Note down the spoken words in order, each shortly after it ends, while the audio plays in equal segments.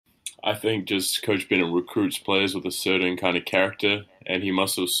I think just Coach Bennett recruits players with a certain kind of character, and he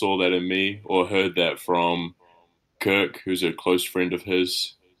must have saw that in me or heard that from Kirk, who's a close friend of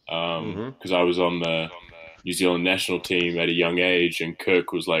his. Hmm. Because I was on the New Zealand national team at a young age, and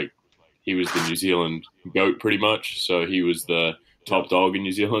Kirk was like, he was the New Zealand goat pretty much. So he was the Yep. top dog in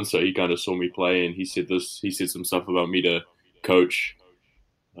New Zealand. So he kind of saw me play, and he said some stuff about me to coach.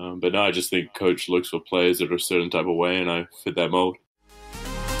 But no, I just think coach looks for players that are a certain type of way, and I fit that mold.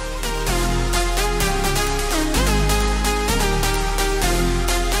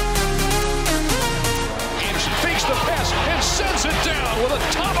 Anderson fakes the pass and sends it down with a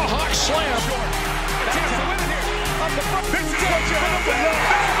tomahawk slam.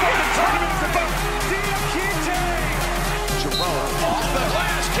 Jerome off the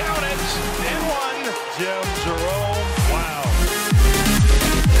glass, count it, and one. Jim Jerome, wow.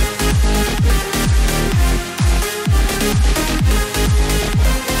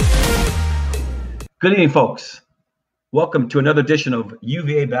 Good evening, folks. Welcome to another edition of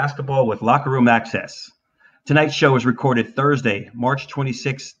UVA Basketball with Locker Room Access. Tonight's show is recorded Thursday, March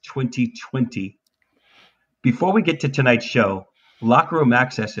 26, 2020. Before we get to tonight's show, Locker Room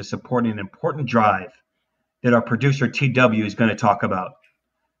Access is supporting an important drive that our producer TW is going to talk about.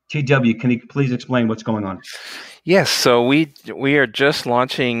 TW, can you please explain what's going on? Yes, so we are just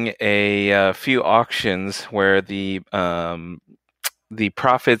launching a few auctions where the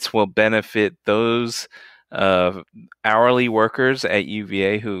profits will benefit those hourly workers at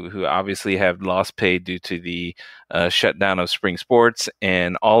UVA who obviously have lost pay due to the shutdown of spring sports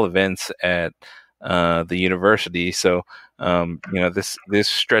and all events at the university. So this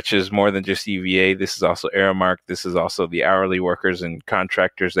stretches more than just UVA. This is also Aramark. This is also the hourly workers and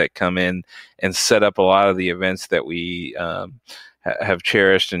contractors that come in and set up a lot of the events that we have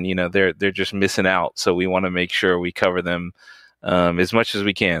cherished, and they're just missing out. So we want to make sure we cover them as much as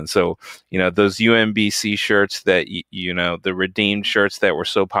we can. So, those UMBC shirts that, the redeemed shirts that were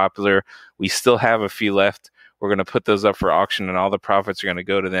so popular, we still have a few left. We're going to put those up for auction, and all the profits are going to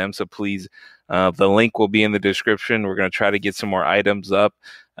go to them. So please, the link will be in the description. We're going to try to get some more items up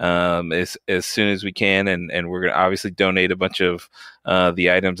as soon as we can. And we're going to obviously donate a bunch of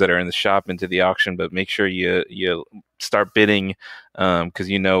the items that are in the shop into the auction, but make sure you start bidding because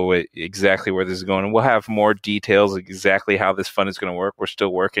exactly where this is going. And we'll have more details exactly how this fund is going to work. We're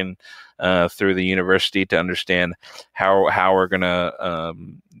still working through the university to understand how we're going to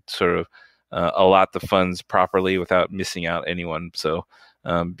sort of allot the funds properly without missing out anyone. So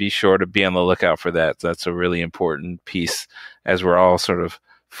be sure to be on the lookout for that. That's a really important piece as we're all sort of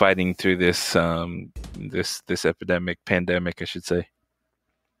fighting through this this pandemic, I should say.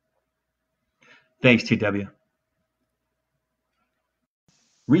 Thanks, TW.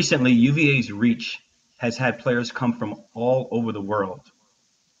 Recently, UVA's reach has had players come from all over the world.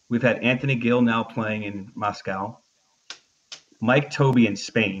 We've had Anthony Gill now playing in Moscow, Mike Tobey in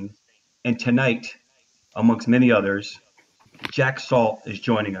Spain, and tonight, amongst many others, Jack Salt is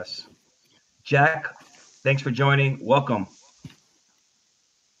joining us. Jack, thanks for joining. Welcome.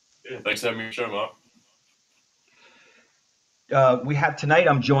 Yeah, thanks for having me on the show, Mark. We have tonight,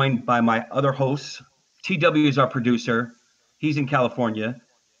 I'm joined by my other hosts. TW is our producer. He's in California.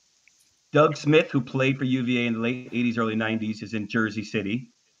 Doug Smith, who played for UVA in the late 80s, early 90s, is in Jersey City.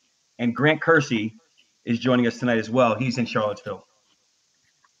 And Grant Kersey is joining us tonight as well. He's in Charlottesville.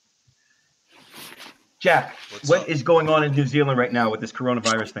 Jack, what is going on in New Zealand right now with this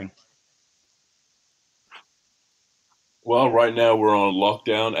coronavirus thing? Well, right now we're on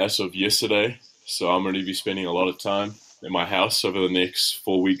lockdown as of yesterday, so I'm going to be spending a lot of time in my house over the next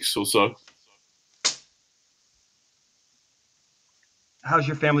 4 weeks or so. How's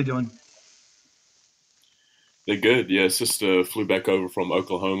your family doing? They're good. Yeah, sister flew back over from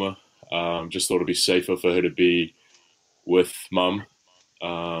Oklahoma. Just thought it'd be safer for her to be with mum.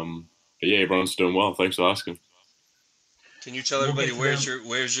 But yeah, everyone's doing well. Thanks for asking. Can you tell everybody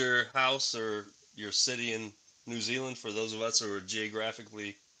where's your house or your city in New Zealand for those of us who are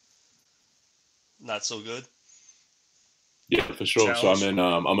geographically not so good? Yeah, for sure. So I'm in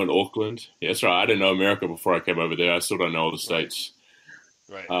Auckland. Yeah, that's right. I didn't know America before I came over there. I still don't know all the states.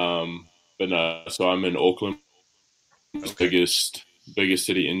 Right. But no, so I'm in Auckland, biggest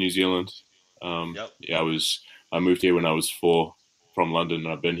city in New Zealand. Yep. Yeah, I moved here when I was 4 from London,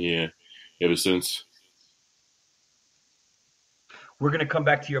 and I've been here ever since. We're going to come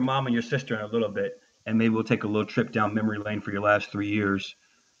back to your mom and your sister in a little bit, and maybe we'll take a little trip down memory lane for your last 3 years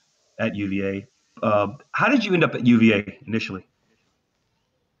at UVA. How did you end up at UVA initially?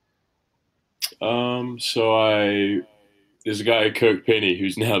 So there's a guy, Kirk Penny,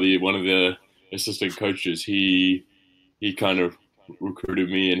 who's now one of the assistant coaches. He kind of recruited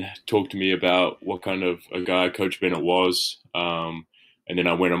me and talked to me about what kind of a guy Coach Bennett was. And then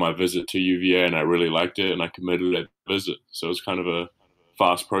I went on my visit to UVA and I really liked it and I committed at the visit. So it was kind of a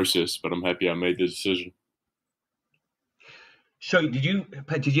fast process, but I'm happy I made the decision. So did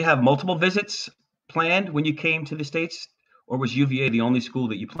you have multiple visits planned when you came to the States, or was UVA the only school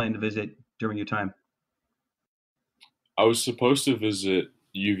that you planned to visit during your time? I was supposed to visit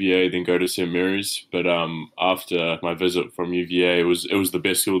UVA, then go to St. Mary's, but after my visit from UVA, it was the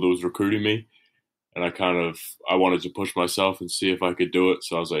best school that was recruiting me, and I wanted to push myself and see if I could do it.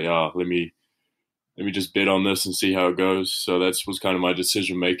 So I was like, let me just bid on this and see how it goes. So that was kind of my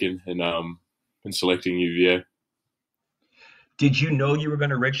decision making in selecting UVA. Did you know you were going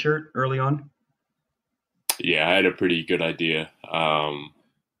to redshirt early on? Yeah, I had a pretty good idea.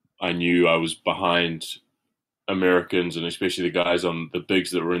 I knew I was behind Americans and especially the guys on the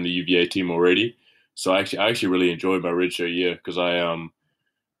bigs that were in the UVA team already. So I actually really enjoyed my redshirt year because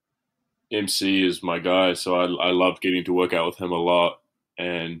MC is my guy, so I loved getting to work out with him a lot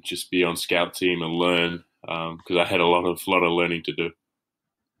and just be on scout team and learn because I had a lot of learning to do.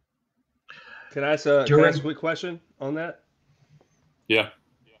 Can I ask a quick question on that? Yeah.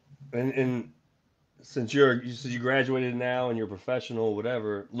 And since you graduated now and you're professional,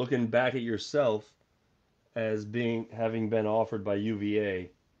 whatever, looking back at yourself as having been offered by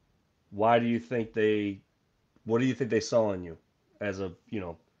UVA, what do you think they saw in you as a,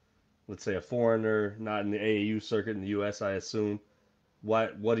 let's say a foreigner, not in the AAU circuit in the US, I assume.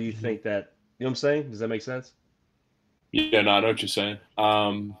 What do you think that, you know what I'm saying? Does that make sense? Yeah, no, I know what you're saying.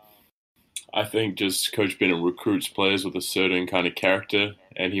 I think just Coach Bennett recruits players with a certain kind of character,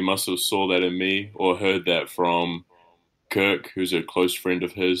 and he must have saw that in me or heard that from Kirk, who's a close friend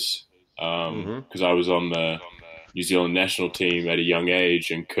of his, because I was on the New Zealand national team at a young age,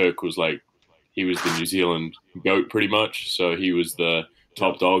 and Kirk was he was the New Zealand GOAT pretty much, so he was the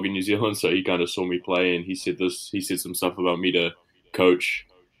top dog in New Zealand, so he kind of saw me play, and he said some stuff about me to Coach.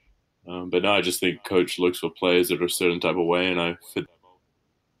 But no, I just think Coach looks for players that are a certain type of way, and I fit.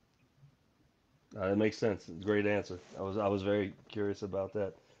 That makes sense. Great answer. I was very curious about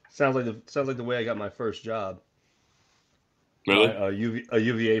that. Sounds like the way I got my first job. Really? A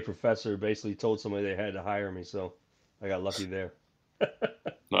UVA professor basically told somebody they had to hire me, so I got lucky there.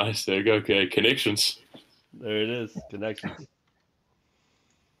 Nice. There you go. Okay, connections. There it is. Connections.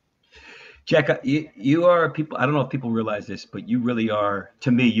 Jack, you are people. I don't know if people realize this, but you really are.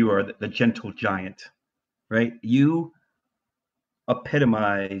 To me, you are the gentle giant, right? You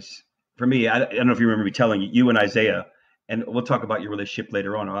epitomize. For me, I don't know if you remember me telling you and Isaiah, and we'll talk about your relationship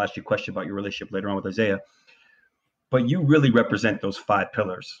later on. I'll ask you a question about your relationship later on with Isaiah. But you really represent those 5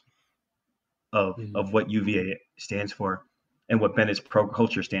 pillars of what UVA stands for and what Bennett's pro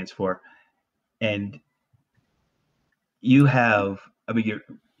culture stands for. And you have, the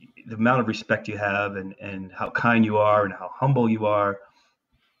amount of respect you have and how kind you are and how humble you are,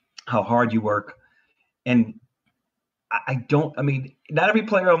 how hard you work. And not every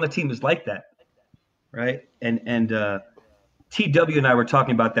player on the team is like that, right? And TW and I were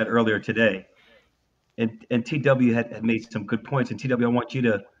talking about that earlier today. And TW had made some good points. And TW, I want you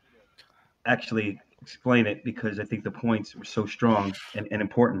to actually explain it because I think the points were so strong and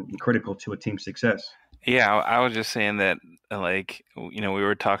important and critical to a team's success. Yeah, I was just saying that, we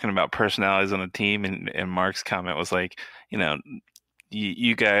were talking about personalities on a team, and Mark's comment was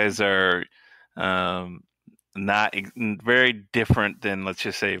you guys are not very different than, let's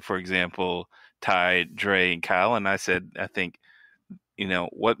just say, for example, Ty, Dre, and Kyle. And I said, I think,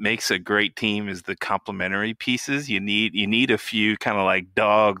 what makes a great team is the complementary pieces. You need a few kind of like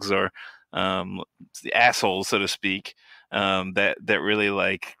dogs or the assholes, so to speak, that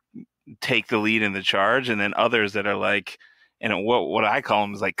really take the lead in the charge, and then others that are and what I call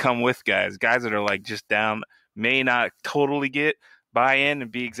them is come with guys that are just down, may not totally get buy in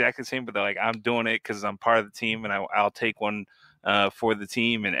and be exactly the same, but they're I'm doing it because I'm part of the team, and I'll take one for the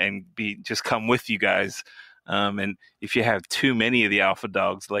team and just come with you guys. And if you have too many of the alpha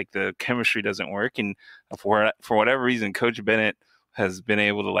dogs, the chemistry doesn't work. And for whatever reason, Coach Bennett has been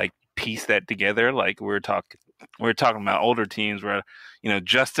able to piece that together. We're talking about older teams where,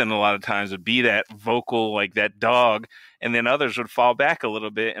 Justin a lot of times would be that vocal, that dog, and then others would fall back a little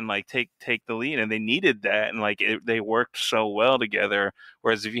bit and take the lead. And they needed that. And they worked so well together.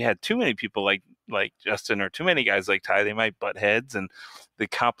 Whereas if you had too many people like Justin or too many guys like Ty, they might butt heads. And the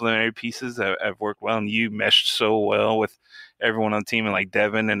complementary pieces have worked well. And you meshed so well with everyone on the team, and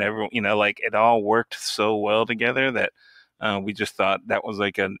Devin and everyone, it all worked so well together that we just thought that was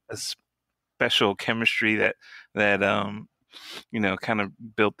a special chemistry that kind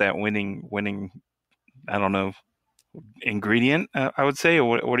of built that winning, I don't know, ingredient, I would say.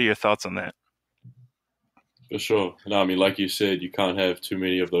 Or what are your thoughts on that? For sure. No, I mean, like you said, you can't have too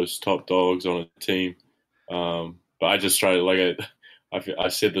many of those top dogs on a team. But I just try to, I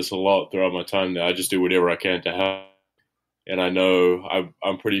said this a lot throughout my time there. I just do whatever I can to help. And I know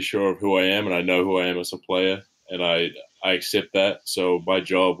I'm pretty sure of who I am, and I know who I am as a player, and I accept that. So my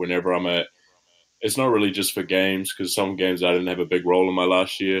job, whenever I'm at, it's not really just for games, because some games I didn't have a big role in my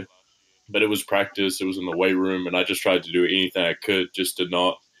last year, but it was practice, it was in the weight room, and I just tried to do anything I could just to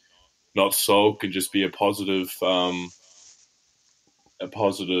not sulk and just be a positive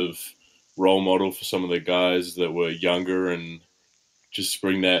role model for some of the guys that were younger, and just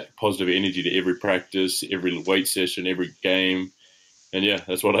bring that positive energy to every practice, every weight session, every game. And yeah,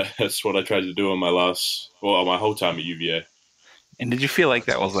 that's what I tried to do on my whole time at UVA. And did you feel like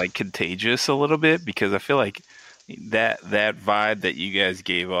That's that was awesome. like contagious a little bit? Because I feel like that vibe that you guys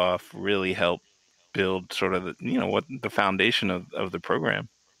gave off really helped build sort of what the foundation of the program.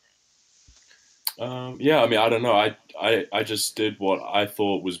 Yeah, I mean, I don't know. I just did what I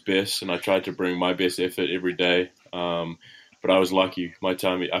thought was best, and I tried to bring my best effort every day. But I was lucky. My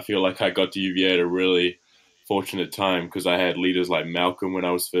time, I feel like I got to UVA at a really fortunate time, because I had leaders like Malcolm when I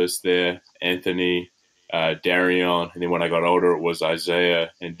was first there, Anthony, Darion, and then when I got older, it was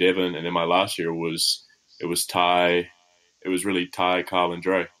Isaiah and Devin, and then my last year it was Ty. It was really Ty, Carl, and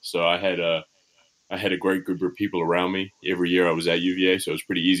Dre. So I had a great group of people around me every year I was at UVA, so it was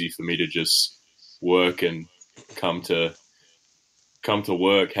pretty easy for me to just work and come to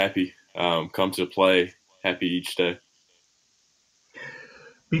work happy, come to play happy each day.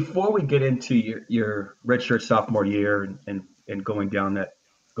 Before we get into your redshirt sophomore year and going down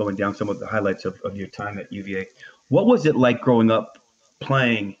some of the highlights of your time at UVA, what was it like growing up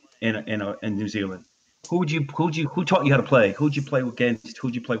playing in New Zealand? Who taught you how to play? Who'd you play against?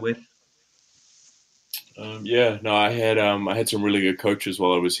 Who'd you play with? Yeah, no, I had some really good coaches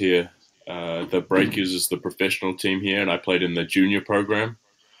while I was here. The Breakers is the professional team here, and I played in the junior program.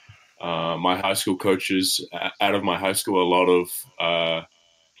 My high school coaches, out of my high school, a lot of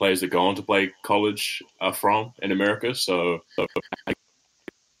players that go on to play college are from in America. So,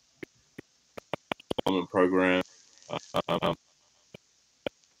 program. Um,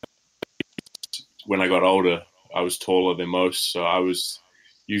 when I got older, I was taller than most, so I was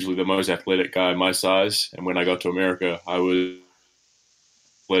usually the most athletic guy my size. And when I got to America, I was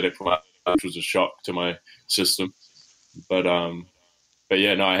athletic, which was a shock to my system. But but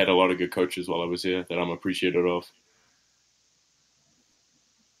yeah, no, I had a lot of good coaches while I was here that I'm appreciative of.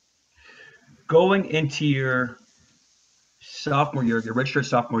 Going into your sophomore year, your redshirt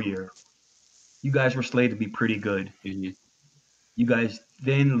sophomore year, you guys were slated to be pretty good. Mm-hmm. You guys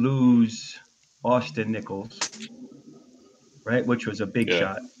then lose Austin Nichols, right? Which was a big Yeah,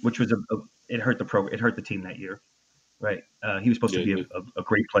 shot. Which was it hurt the program. It hurt the team that year, right? He was supposed to be yeah, a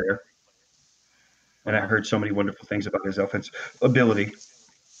great player, and I heard so many wonderful things about his offense ability.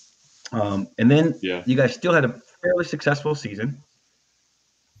 And then yeah. you guys still had a fairly successful season,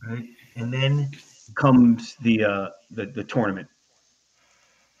 right? And then comes the tournament,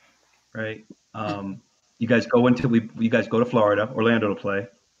 right? You guys go to Florida, Orlando to play.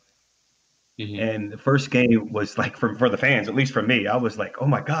 Mm-hmm. And the first game was like for the fans, at least for me, I was like, oh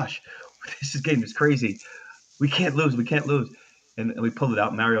my gosh, game is crazy. We can't lose. We can't lose. And we pulled it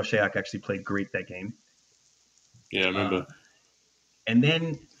out. Mario Shayak actually played great that game. Yeah, I Uh, remember. and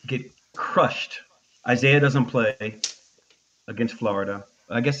then get crushed. Isaiah doesn't play against Florida.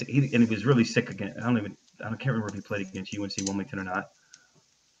 I guess he was really sick again. I can't remember if he played against UNC Wilmington or not.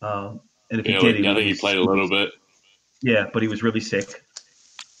 And if he Yeah, did, I think he played a little bit. yeah, but he was really sick.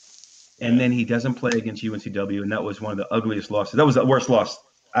 And Yeah. then he doesn't play against UNCW, and that was one of the ugliest losses. That was the worst loss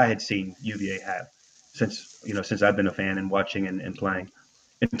I had seen UVA have since I've been a fan and watching and playing,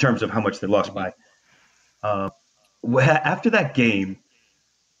 in terms of how much they lost Mm-hmm. by. After that game,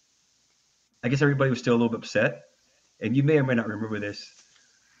 I guess everybody was still a little bit upset, and you may or may not remember this.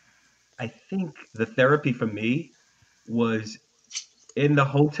 I think the therapy for me was in the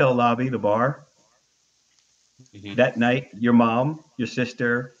hotel lobby, the bar. Mm-hmm. That night, your mom, your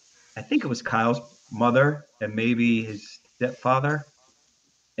sister, I think it was Kyle's mother, and maybe his stepfather,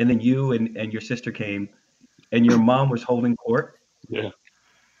 and then you and your sister came, and your mom was holding court. Yeah, Do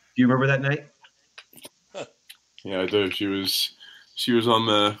you remember that night? yeah, I do. She was on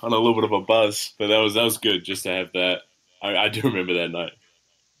a little bit of a buzz, but that was good just to have that. I do remember that night.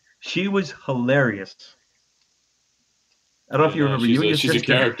 She was hilarious. I don't know Yeah, if you no, remember you and your she's a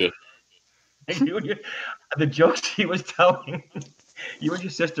sister. character. you and your, the jokes she was telling. You and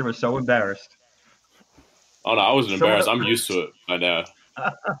your sister were so embarrassed. Oh no, I wasn't Some of embarrassed. the I'm used to it by now.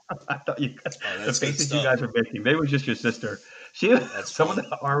 I thought you Oh, the that's good faces you stuff. guys were making. Maybe it was just your sister. That's Some of fun.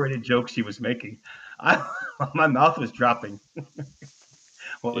 the R-rated jokes she was making. My mouth was dropping.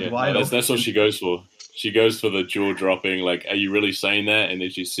 Was Yeah, wide no, that's what open. she goes for. She goes for the jaw dropping. Like, are you really saying that? And then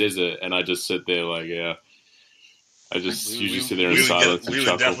she says it, and I just sit there like, yeah. I just We, usually we, sit there in we would get silence and we would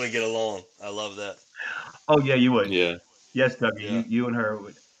chuckle. definitely get along. I love that. Oh yeah, you would. Yeah. Yes, Dougie. Yeah. You and her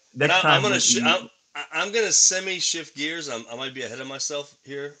would. And Next time I'm gonna semi shift gears. I might be ahead of myself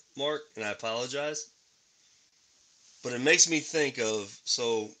here, Mark, and I apologize. But it makes me think of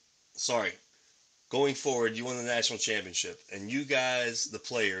sorry. Going forward, you won the national championship, and you guys, the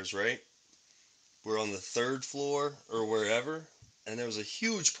players, right, were on the third floor or wherever, and there was a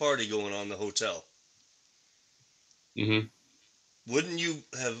huge party going on in the hotel. Hmm. Wouldn't you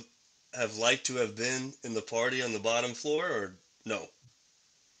have liked to have been in the party on the bottom floor, or no?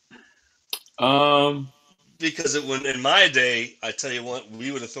 Um. Because when in my day, I tell you what,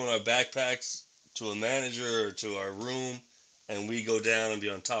 we would have thrown our backpacks to a manager or to our room, and we go down and be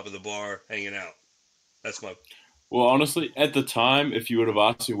on top of the bar hanging out. That's my Well, honestly, at the time, if you would have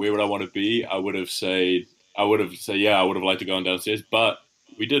asked me where would I want to be, I would have said, yeah, I would have liked to go on downstairs. But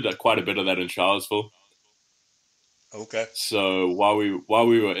we did quite a bit of that in Charlottesville. okay. So while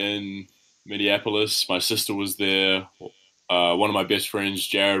we were in Minneapolis, my sister was there. One of my best friends,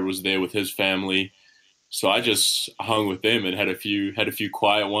 Jared, was there with his family. So I Nice. just hung with them and had a few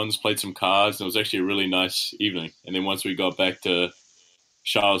quiet ones, played some cards, and it was actually a really nice evening. And then once we got back to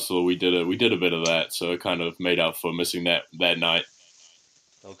Charlottesville, we did a bit of that, so it kind of made up for missing that night.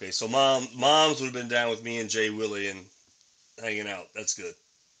 Okay, so moms would have been down with me and Jay Willie and hanging out. That's good.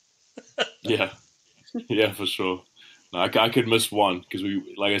 Yeah, yeah, for sure. No, I could miss one because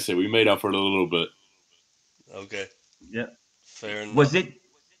like I said, we made up for it a little bit. Okay, yeah. fair Was enough. it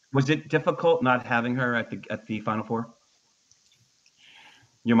was it difficult not having her at the Final Four?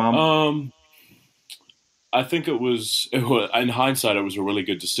 Your mom? Um, I think it was in hindsight, it was a really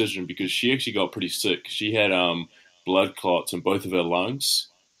good decision because she actually got pretty sick. She had blood clots in both of her lungs.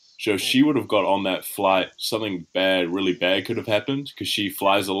 So if Oh, she would have got on that flight, something bad, really bad could have happened because she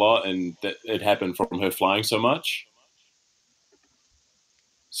flies a lot and that it happened from her flying so much.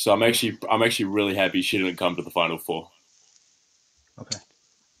 So I'm actually really happy she didn't come to the Final Four. Okay.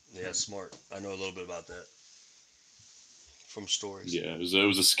 yeah, smart. I know a little bit about that from stories. Yeah, it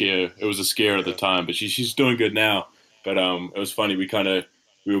was a scare. It was a scare at the Yeah. time, but she's doing good now. But it was funny.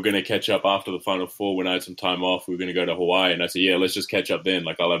 We were gonna catch up after the Final Four when I had some time off. We were gonna go to Hawaii, and I said, "Yeah, let's just catch up then.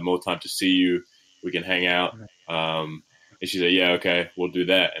 Like I'll have more time to see you. We can hang out." Right. And she said, "Yeah, okay, we'll do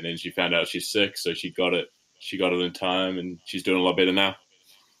that." And then she found out she's sick, so she got it. She got it in time, and she's doing a lot better now.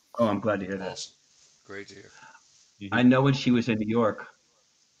 Oh, I'm glad to hear that. Awesome. Great to hear. I Hmm. know when she was in New York,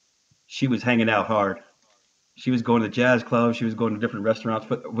 she was hanging out hard. She was going to jazz clubs. She was going to different restaurants.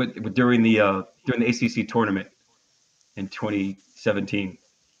 But during the ACC tournament in 2017,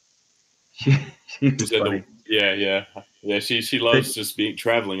 she she You was said funny. yeah, yeah, yeah. She loves They, just being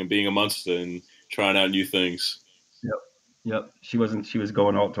traveling and being amongst it and trying out new things. yep, yep. She wasn't. She was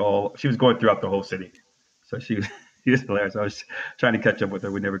going out to all. She was going throughout the whole city. So she was she was hilarious. I was trying to catch up with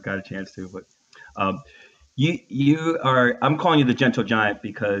her. We never got a chance to. But um, you are. I'm calling you the gentle giant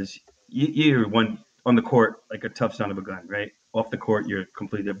because you're one on the court like a tough son of a gun, right? Off the court, you're a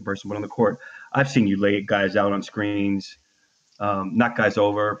completely different person. But on the court, I've seen you lay guys out on screens, knock guys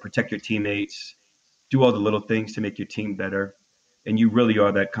over, protect your teammates, do all the little things to make your team better, and you really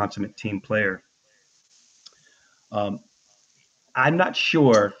are that consummate team player. Um, I'm not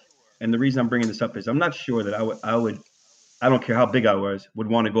sure, and the reason I'm bringing this up is I'm not sure that I don't care how big I was, would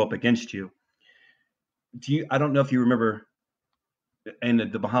want to go up against you. I don't know if you remember in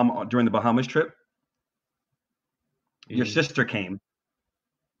during the Bahamas trip, your Hmm. sister came,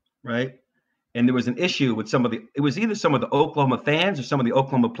 right? And there was an issue with it was either some of the Oklahoma fans or some of the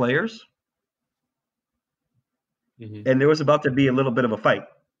Oklahoma players, Hmm. and there was about to be a little bit of a fight.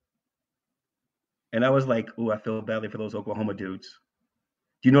 And I was like, "Ooh, I feel badly for those Oklahoma dudes."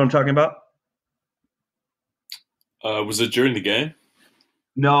 Do you know what I'm talking about? Was it during the game?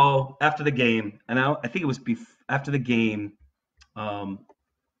 No, after the game, and I think it was after the game. Um,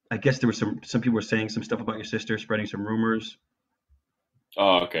 I guess there was some people were saying some stuff about your sister, spreading some rumors.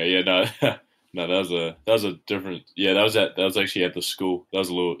 Oh, okay. Yeah, no, no, that was a different. Yeah, that was actually at the school. That was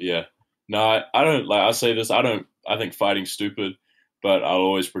a little. Yeah. No, I don't like. I say this. I don't. I think fighting's stupid, but I'll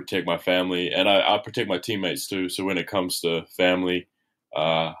always protect my family, and I protect my teammates too. So when it comes to family,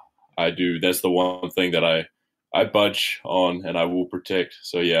 uh, I do. That's the one thing that I budge on, and I will protect.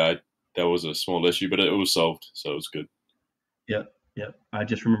 So yeah, that was a small issue, but it was solved, so it was good. Yep, yep. I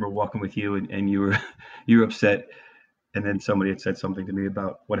just remember walking with you, and you were you were upset. and then somebody had said something to me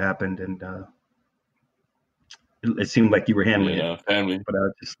about what happened, and it seemed like you were handling it. Family. But I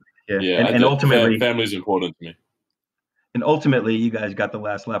was just Yeah, and ultimately, family's important to me. And ultimately, you guys got the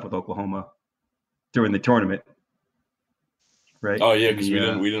last laugh with Oklahoma during the tournament, right? Oh yeah, because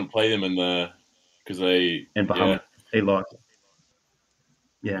we didn't play them because they in Bahamas. They lost.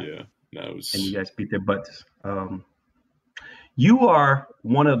 Yeah. No, it was. And you guys beat their butts. You are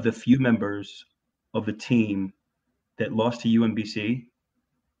one of the few members of the team that lost to UMBC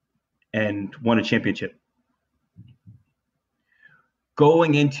and won a championship.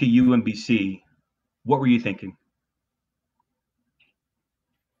 Going into UMBC, what were you thinking?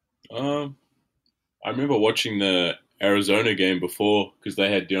 I remember watching the Arizona game before because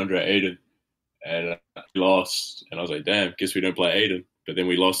they had DeAndre Ayton, and we lost, and I was like, damn, guess we don't play Ayton. But then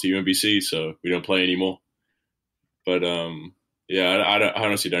we lost to UMBC, so we don't play anymore. But I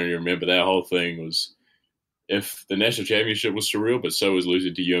honestly don't even remember. That whole thing was, if the national championship was surreal, but so was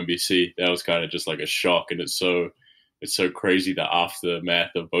losing to UMBC. That was kind of just like a shock, and it's so crazy the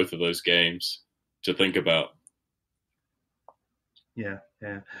aftermath of both of those games to think about. Yeah.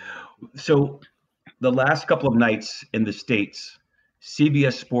 So the last couple of nights in the States,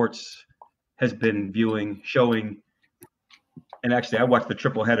 CBS Sports has been showing, and actually I watched the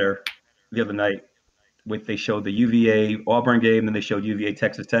triple header the other night. They showed the UVA Auburn game, then they showed UVA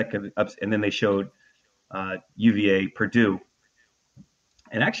Texas Tech, and then they showed UVA Purdue.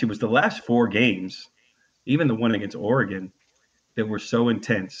 And actually, it was the last four games, even the one against Oregon, that were so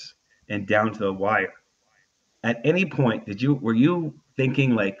intense and down to the wire. At any point, were you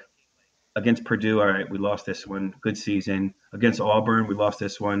thinking like, against Purdue, all right, we lost this one, good season. Against Auburn, we lost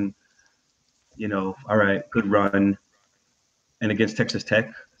this one, all right, good run. And against Texas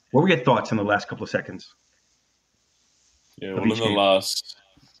Tech, what were your thoughts in the last couple of seconds? Yeah, well, in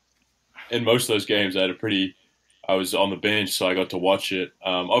most of those games, I was on the bench, so I got to watch it.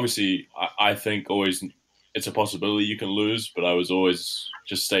 Obviously, I think always it's a possibility you can lose, but I was always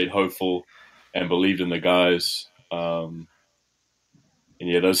just stayed hopeful and believed in the guys. And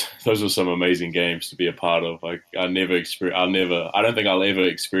yeah, those are some amazing games to be a part of. Like I don't think I'll ever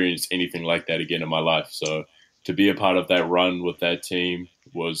experience anything like that again in my life. So to be a part of that run with that team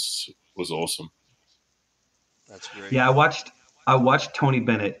was awesome. That's great. Yeah, I watched Tony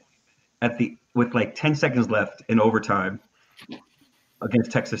Bennett with like 10 seconds left in overtime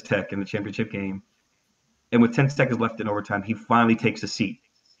against Texas Tech in the championship game. And with 10 seconds left in overtime, he finally takes a seat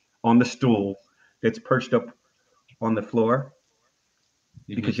on the stool that's perched up on the floor,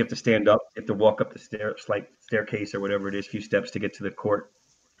 because you have to stand up, you have to walk up the staircase or whatever it is, a few steps to get to the court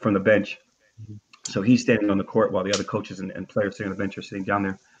from the bench. So he's standing on the court while the other coaches and players sitting on the bench are sitting down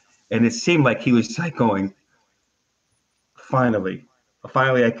there. And it seemed like he was like going, finally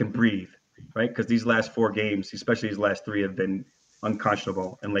I can breathe, right? Because these last four games, especially these last three, have been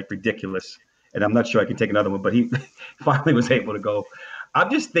unconscionable and like ridiculous. And I'm not sure I can take another one, but he finally was able to go. I'm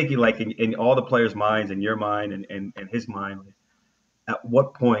just thinking, like, in all the players' minds and your mind and his mind, at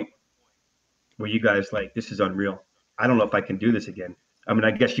what point were you guys like, this is unreal? I don't know if I can do this again. I mean,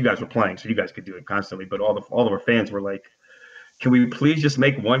 I guess you guys were playing, so you guys could do it constantly, but all of our fans were like, can we please just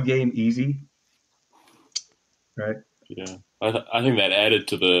make one game easy? Right? Yeah. I think that added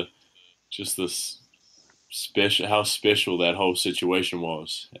to this how special that whole situation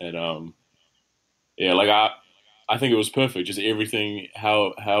was. And I think it was perfect. Just everything,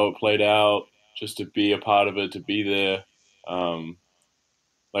 how it played out, just to be a part of it, to be there.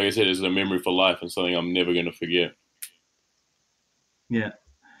 Like I said, it's a memory for life and something I'm never going to forget. Yeah.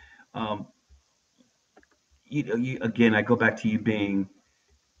 Again, I go back to you being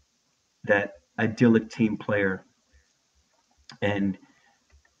that idyllic team player, and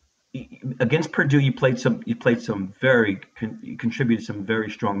against Purdue, you contributed some very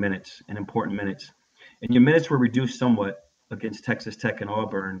strong minutes and important minutes, and your minutes were reduced somewhat against Texas Tech and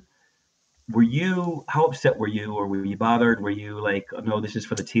Auburn. How upset were you, or were you bothered? Were you like, oh, no, this is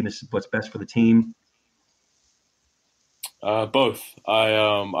for the team, this is what's best for the team? Both. I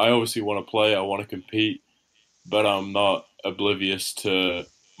obviously want to play, I want to compete, but I'm not oblivious to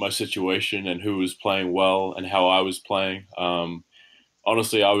my situation and who was playing well and how I was playing.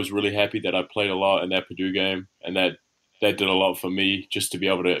 Honestly, I was really happy that I played a lot in that Purdue game, and that did a lot for me, just to be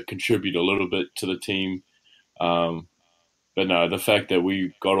able to contribute a little bit to the team. But no, the fact that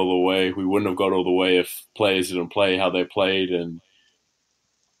we got all the way, we wouldn't have got all the way if players didn't play how they played and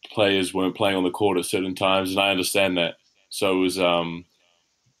players weren't playing on the court at certain times, and I understand that. So it was the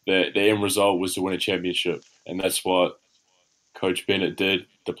end result was to win a championship, and that's what Coach Bennett did,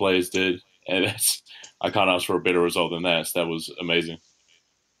 the players did, and I can't ask for a better result than that. So that was amazing.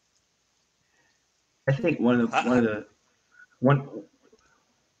 I think one of the One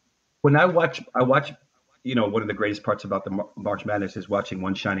when I watch, one of the greatest parts about the March Madness is watching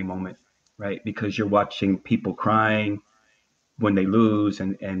one shining moment, right? Because you're watching people crying when they lose,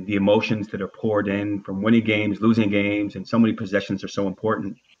 and the emotions that are poured in from winning games, losing games, and so many possessions are so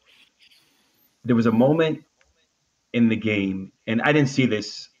important. There was a moment in the game, and I didn't see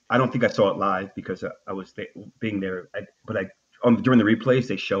this. I don't think I saw it live because I was being there. During the replays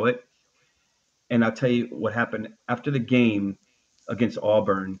they show it, and I'll tell you what happened after the game against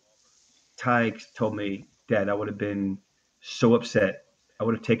Auburn. Ty told me, "Dad, I would have been so upset. I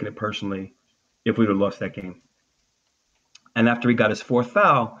would have taken it personally if we would have lost that game." And after he got his fourth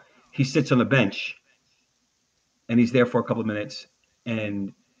foul, he sits on the bench and he's there for a couple of minutes,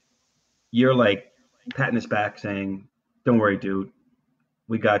 and you're like patting his back, saying, "Don't worry, dude.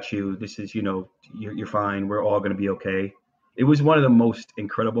 We got you. This is, you're fine. We're all going to be okay." It was one of the most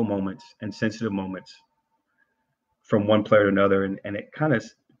incredible moments and sensitive moments from one player to another, and it kind of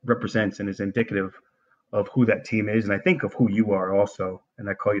represents and is indicative of who that team is, and I think of who you are also. And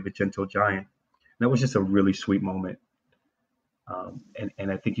I call you the gentle giant. And that was just a really sweet moment,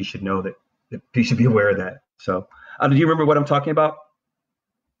 and I think you should know that you should be aware of that. So, do you remember what I'm talking about?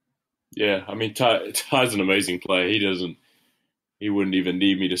 Yeah, I mean, Ty's an amazing player. He wouldn't even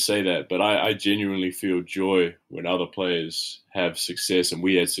need me to say that, but I genuinely feel joy when other players have success and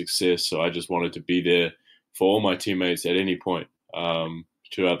we had success. So I just wanted to be there for all my teammates at any point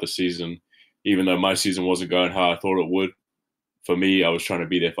throughout the season, even though my season wasn't going how I thought it would. For me, I was trying to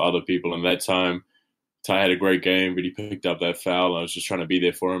be there for other people. And that time, Ty had a great game, but he picked up that foul. I was just trying to be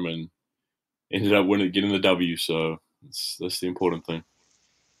there for him and ended up getting the W. So that's the important thing.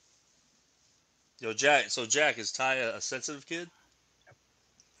 Yo, Jack. So, Jack, is Ty a sensitive kid?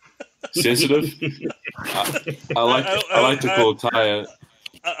 Sensitive? I like to call Ty.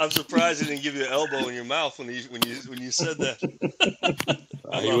 I'm surprised he didn't give you an elbow in your mouth when you said that.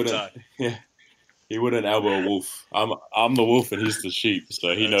 I love Ty. Yeah, he wouldn't elbow a wolf. I'm the wolf and he's the sheep,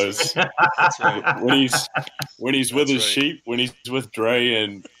 so he knows. Right. That's right. When he's with his sheep, when he's with Dre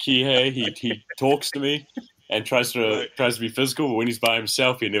and Kihei, he talks to me and tries to be physical. But when he's by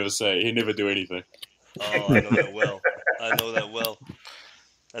himself, he never do anything. Oh, I know that well.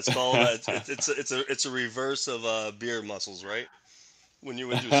 That's called it's a reverse of beer muscles, right? When you're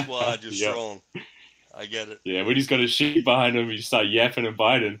with your squad, you're strong. I get it. Yeah, when he's got a sheep behind him, you start yapping and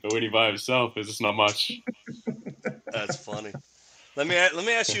biting. But when he's by himself, it's just not much. That's funny. Let me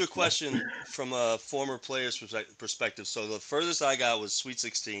ask you a question from a former player's perspective. So the furthest I got was Sweet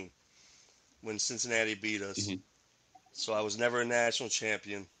 16 when Cincinnati beat us. Mm-hmm. So I was never a national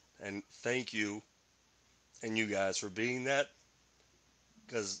champion, and thank you and you guys for being that,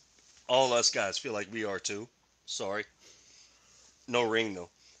 because all us guys feel like we are too. Sorry. No ring, though.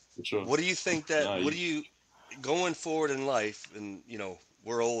 For sure. What do you think going forward in life, and,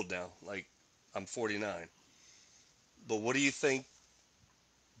 we're old now, like I'm 49, but what do you think?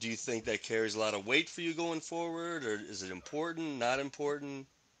 Do you think that carries a lot of weight for you going forward, or is it important, not important?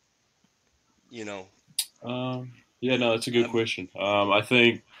 Yeah, no, that's a good question. I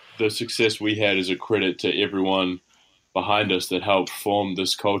think the success we had is a credit to everyone behind us that helped form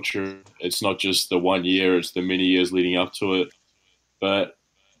this culture. It's not just the 1 year, it's the many years leading up to it. But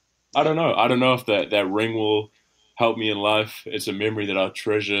I don't know. I don't know if that ring will help me in life. It's a memory that I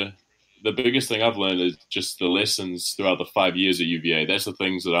treasure. The biggest thing I've learned is just the lessons throughout the 5 years at UVA. That's the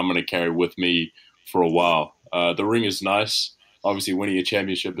things that I'm going to carry with me for a while. The ring is nice. Obviously, winning a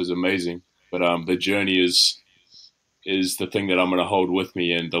championship is amazing. But the journey is the thing that I'm going to hold with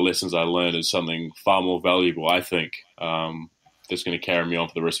me, and the lessons I learned is something far more valuable, I think, that's going to carry me on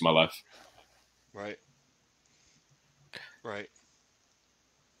for the rest of my life. Right.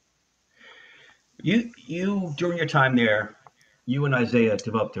 You during your time there, you and Isaiah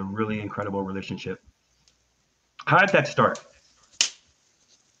developed a really incredible relationship. How did that start?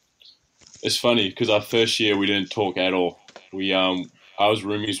 It's funny because our first year we didn't talk at all. I was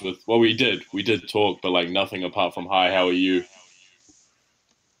roomies with. Well, we did talk, but like nothing apart from hi, how are you?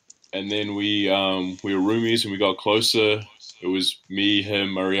 And then we were roomies and we got closer. It was me,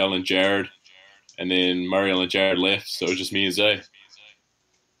 him, Marielle, and Jared. And then Marielle and Jared left, so it was just me and Zay.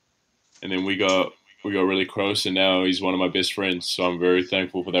 And then we got really close, and now he's one of my best friends. So I'm very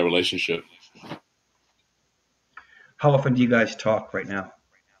thankful for that relationship. How often do you guys talk right now?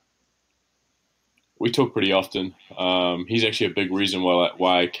 We talk pretty often. He's actually a big reason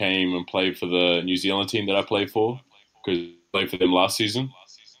why I came and played for the New Zealand team that I played for, because I played for them last season.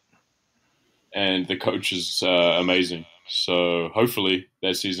 And the coach is amazing. So hopefully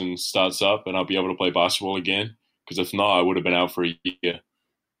that season starts up and I'll be able to play basketball again, because if not, I would have been out for a year.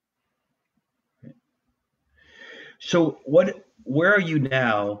 So where are you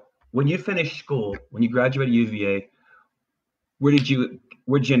now? When you finished school, when you graduated UVA, where'd you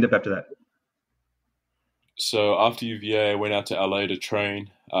end up after that? So after UVA, I went out to LA to train.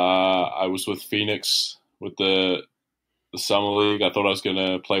 I was with Phoenix with the summer league. I thought I was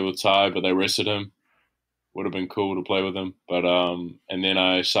gonna play with Ty, but they rested him. Would have been cool to play with him, but and then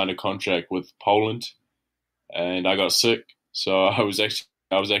I signed a contract with Poland, and I got sick. So I was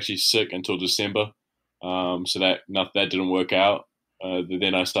actually sick until December. So that didn't work out.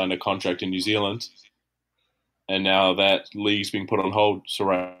 Then I signed a contract in New Zealand, and now that league's being put on hold. So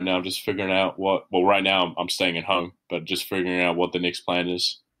right now I'm just figuring out what. Well, right now I'm staying at home, but just figuring out what the next plan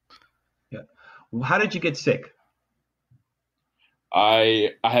is. Yeah. Well, how did you get sick?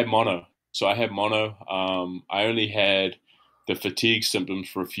 I had mono, so I had mono. I only had the fatigue symptoms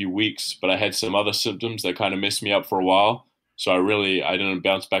for a few weeks, but I had some other symptoms that kind of messed me up for a while. So I didn't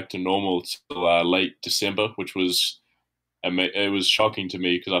bounce back to normal till late December, which was it was shocking to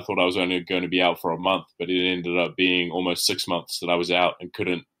me because I thought I was only going to be out for a month, but it ended up being almost 6 months that I was out and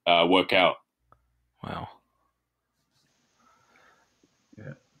couldn't work out. Wow.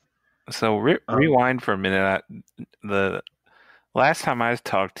 Yeah. So rewind for a minute. The last time I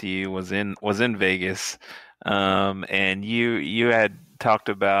talked to you was in Vegas, and you had talked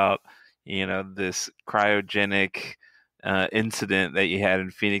about this cryogenic incident that you had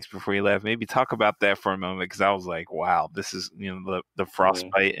in Phoenix before you left. Maybe talk about that for a moment, because I was like, wow, this is the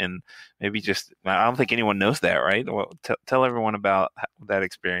frostbite, and maybe just I don't think anyone knows that, right? Well, tell everyone about that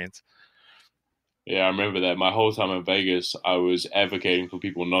experience. Yeah, I remember that. My whole time in Vegas, I was advocating for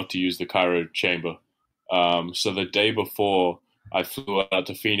people not to use the cryo chamber. So the day before, I flew out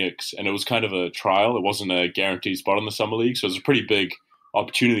to Phoenix, and it was kind of a trial. It wasn't a guaranteed spot in the summer league, so it was a pretty big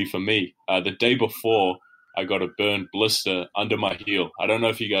opportunity for me. The day before, I got a burned blister under my heel. I don't know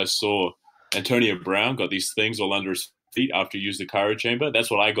if you guys saw Antonio Brown got these things all under his feet after he used the cryo chamber.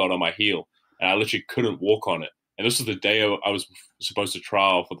 That's what I got on my heel, and I literally couldn't walk on it. And this was the day I was supposed to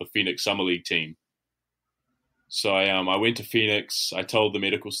trial for the Phoenix Summer League team. So I went to Phoenix. I told the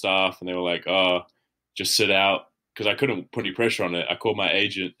medical staff, and they were like, "Oh, just sit out," because I couldn't put any pressure on it. I called my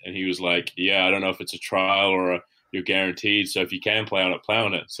agent, and he was like, "Yeah, I don't know if it's a trial or you're guaranteed. So if you can play on it, play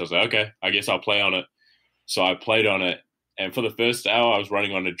on it." So I was like, "Okay, I guess I'll play on it." So I played on it, and for the first hour, I was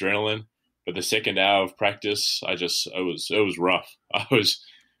running on adrenaline. But the second hour of practice, it was rough.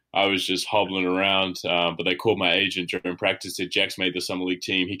 I was just hobbling around, but they called my agent during practice. Said Jack's made the summer league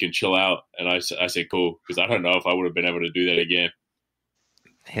team; he can chill out. And I said, "Cool," because I don't know if I would have been able to do that again.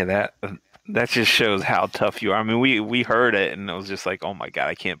 Yeah, that just shows how tough you are. I mean, we heard it, and it was just like, oh my god,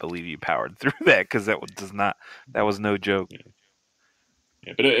 I can't believe you powered through that, because that was no joke.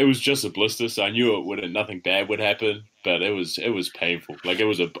 Yeah, but it was just a blister, so I knew nothing bad would happen. But it was painful. Like it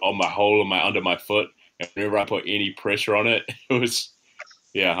was on my hole, under my foot. And whenever I put any pressure on it, it was.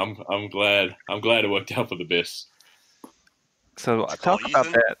 Yeah, I'm glad it worked out for the best. So talk about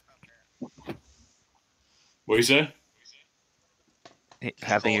that. What you say?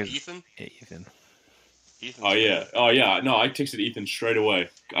 I think Ethan. Ethan. Oh yeah. No, I texted Ethan straight away.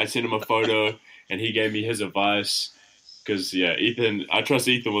 I sent him a photo, and he gave me his advice. Because Ethan, I trust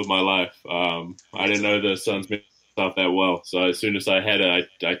Ethan with my life. I didn't know the Suns stuff that well, so as soon as I had it,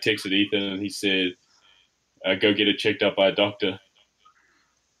 I texted Ethan, and he said, "Go get it checked out by a doctor."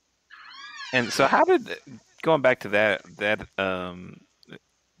 And so, going back to that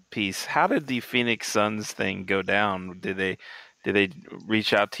piece, how did the Phoenix Suns thing go down? Did they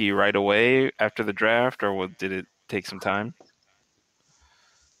reach out to you right away after the draft, or did it take some time?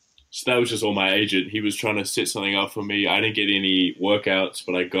 So that was just all my agent. He was trying to set something up for me. I didn't get any workouts,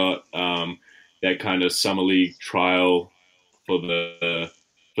 but I got that kind of summer league trial for the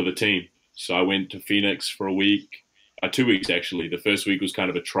team. So I went to Phoenix for a week, 2 weeks actually. The first week was kind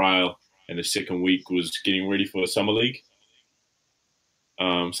of a trial, and the second week was getting ready for the summer league.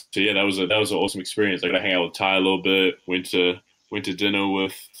 So yeah, that was an awesome experience. I got to hang out with Ty a little bit. Went to dinner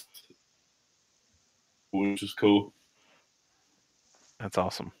with, which was cool. That's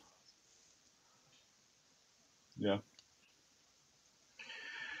awesome. Yeah.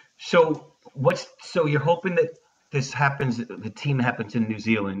 So you're hoping that this happens, the team happens in New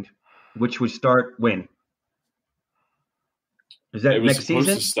Zealand, which would start when? Is that next season? It was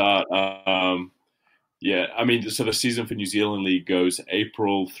supposed to start. Yeah, I mean, so the season for New Zealand League goes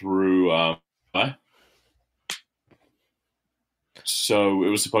April through July. So it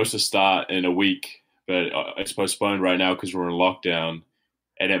was supposed to start in a week, but it's postponed right now because we're in lockdown.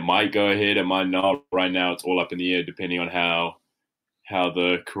 And it might go ahead, it might not. Right now, it's all up in the air, depending on how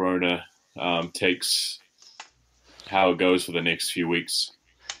the corona takes, how it goes for the next few weeks.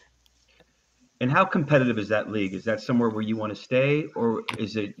 And how competitive is that league? Is that somewhere where you want to stay, or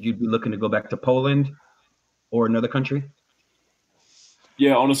is it you'd be looking to go back to Poland or another country?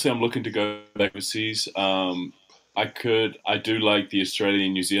 Yeah, honestly, I'm looking to go back overseas. I do like the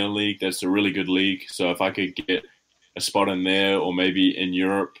Australian New Zealand league. That's a really good league. So if I could get a spot in there or maybe in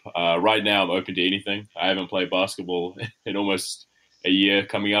Europe, right now I'm open to anything. I haven't played basketball in almost a year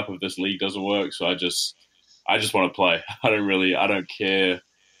coming up if this league doesn't work. So I just want to play. I don't care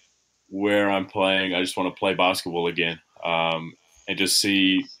where I'm playing. I just want to play basketball again, and just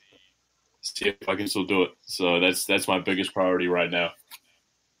see if I can still do it. So that's my biggest priority right now.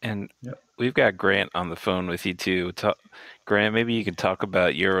 And we've got Grant on the phone with you too. Grant, maybe you can talk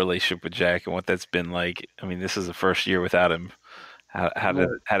about your relationship with Jack and what that's been like. I mean, this is the first year without him. How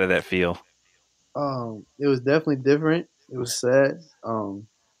did that feel? It was definitely different. It was sad.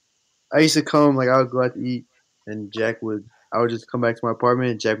 I used to come, like, I would go out to eat, and I would just come back to my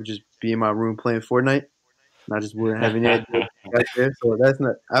apartment, and Jack would just be in my room playing Fortnite, and I just wouldn't have any idea back there. So that's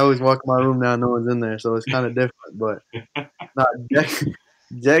not. I always walk in my room now, no one's in there, so it's kind of different. But not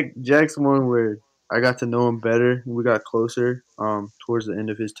Jack's one where I got to know him better, and we got closer towards the end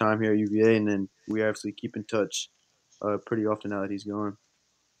of his time here at UVA, and then we actually keep in touch pretty often now that he's gone.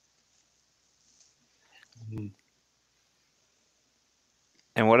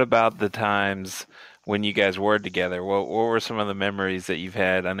 And what about the times when you guys were together? What were some of the memories that you've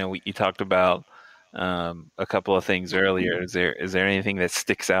had? I know you talked about a couple of things earlier. Is there anything that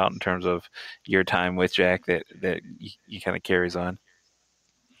sticks out in terms of your time with Jack that you kind of carries on?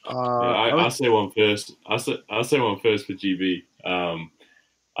 I'll say one first. I'll say one first for GB.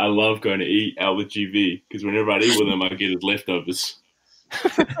 I love going to eat out with GB because whenever I eat with him, I get his leftovers.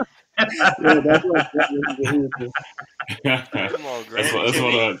 Yeah, that's what Come on, Grant. That's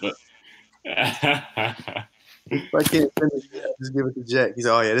what I. But if I can't finish it, just give it to Jack. He's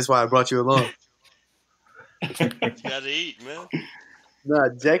like, oh yeah, that's why I brought you along. You gotta eat, man. Nah,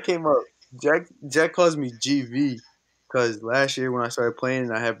 Jack came up. Jack calls me GV because last year when I started playing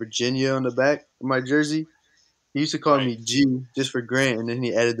and I had Virginia on the back of my jersey, he used to call me G just for Grant, and then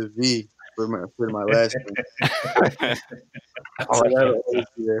he added the V for my last name.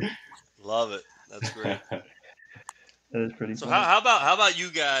 Love it. That's great. That is pretty. So funny. how about you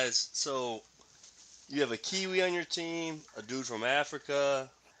guys? So you have a Kiwi on your team, a dude from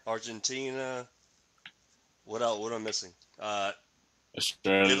Africa, Argentina. What else? What am I missing?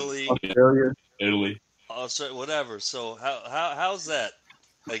 Australia, Italy. Australia, whatever. So how's that?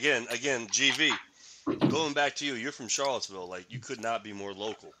 Again, GV. Going back to you, you're from Charlottesville. Like, you could not be more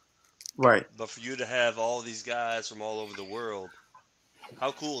local. Right. But for you to have all these guys from all over the world,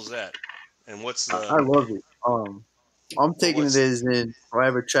 how cool is that? And what's the? I love it. I'm taking it as in if I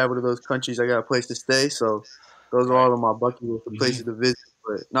ever travel to those countries, I got a place to stay. So those are all on my bucket list of places to visit.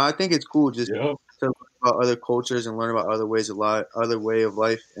 But no, I think it's cool just to learn about other cultures and learn about other ways of life, other way of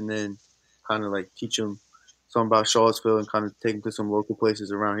life, and then kind of like teach them something about Charlottesville and kind of take them to some local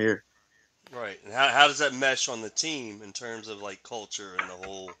places around here. Right. And how does that mesh on the team in terms of like culture and the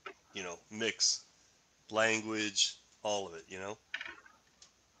whole, mix, language, all of it,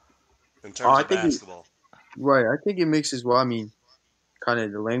 in terms of basketball? Right. I think it mixes well. I mean, kind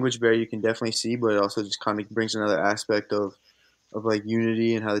of the language barrier you can definitely see, but it also just kind of brings another aspect of like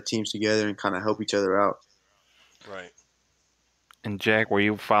unity and how the team's together and kind of help each other out. Right. And Jack, were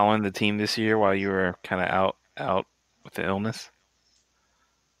you following the team this year while you were kind of out with the illness?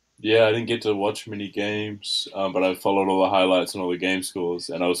 Yeah, I didn't get to watch many games, but I followed all the highlights and all the game scores,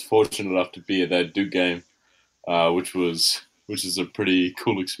 and I was fortunate enough to be at that Duke game, which is a pretty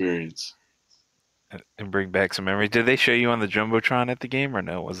cool experience. And bring back some memories. Did they show you on the jumbotron at the game, or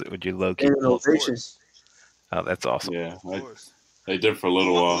no? Would you low key? Oh, that's awesome. Yeah, they did for a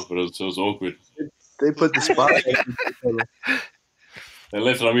little while, but it was awkward. They put the spot. They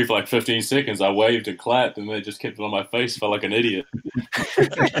left it on me for like 15 seconds. I waved and clapped, and they just kept it on my face. Felt like an idiot.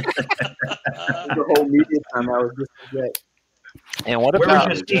 The whole media time I was just Jack. And what about? I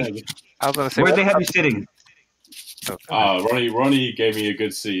was going to say, where they have you sitting? Ronnie gave me a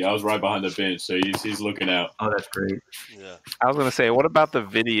good seat. I was right behind the bench, so he's looking out. Oh, that's great. Yeah. I was going to say, what about the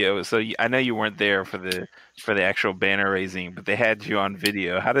video? So I know you weren't there for the actual banner raising, but they had you on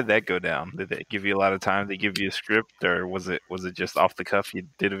video. How did that go down? Did they give you a lot of time? Did they give you a script, or was it just off the cuff? You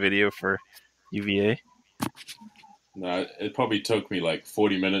did a video for UVA? No, it probably took me like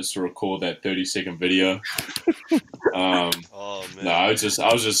 40 minutes to record that 30-second video. Oh man. No, I was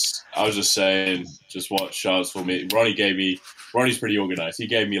just saying, just what shots for me. Ronnie's pretty organized. He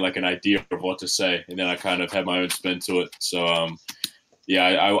gave me like an idea of what to say, and then I kind of had my own spin to it. So,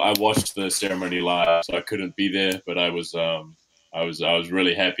 I watched the ceremony live, so I couldn't be there, but I was I was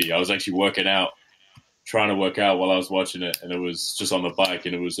really happy. I was actually trying to work out while I was watching it, and it was just on the bike,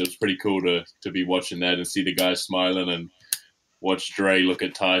 and it was pretty cool to be watching that and see the guys smiling and watch Dre look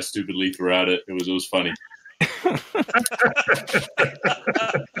at Ty stupidly throughout it. It was funny.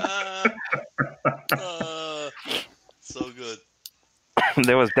 So good.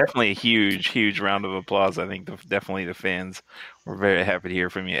 There was definitely a huge round of applause. I think definitely the fans were very happy to hear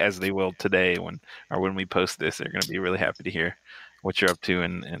from you, as they will today when we post this. They're going to be really happy to hear what you're up to,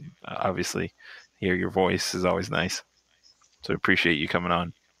 and obviously hear your voice is always nice. So appreciate you coming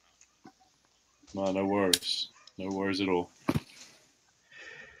on. No worries. No worries at all.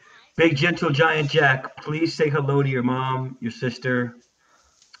 Big Gentle Giant Jack, please say hello to your mom, your sister.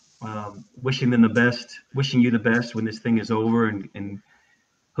 Wishing them the best, wishing you the best when this thing is over and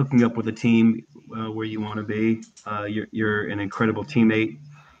hooking up with a team where you want to be. You're an incredible teammate,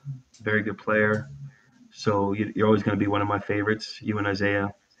 very good player. So you're always going to be one of my favorites, you and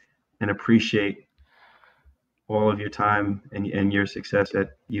Isaiah, and appreciate all of your time and your success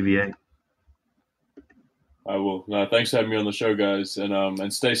at UVA. I will. No, thanks for having me on the show, guys,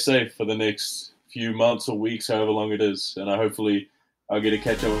 and stay safe for the next few months or weeks, however long it is. And hopefully I'll get to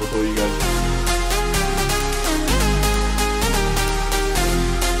catch up with all you guys.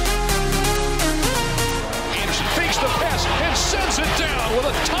 Anderson fakes the pass and sends it down with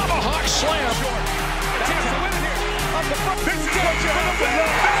a tomahawk slam. Chance to win it here. Up the front.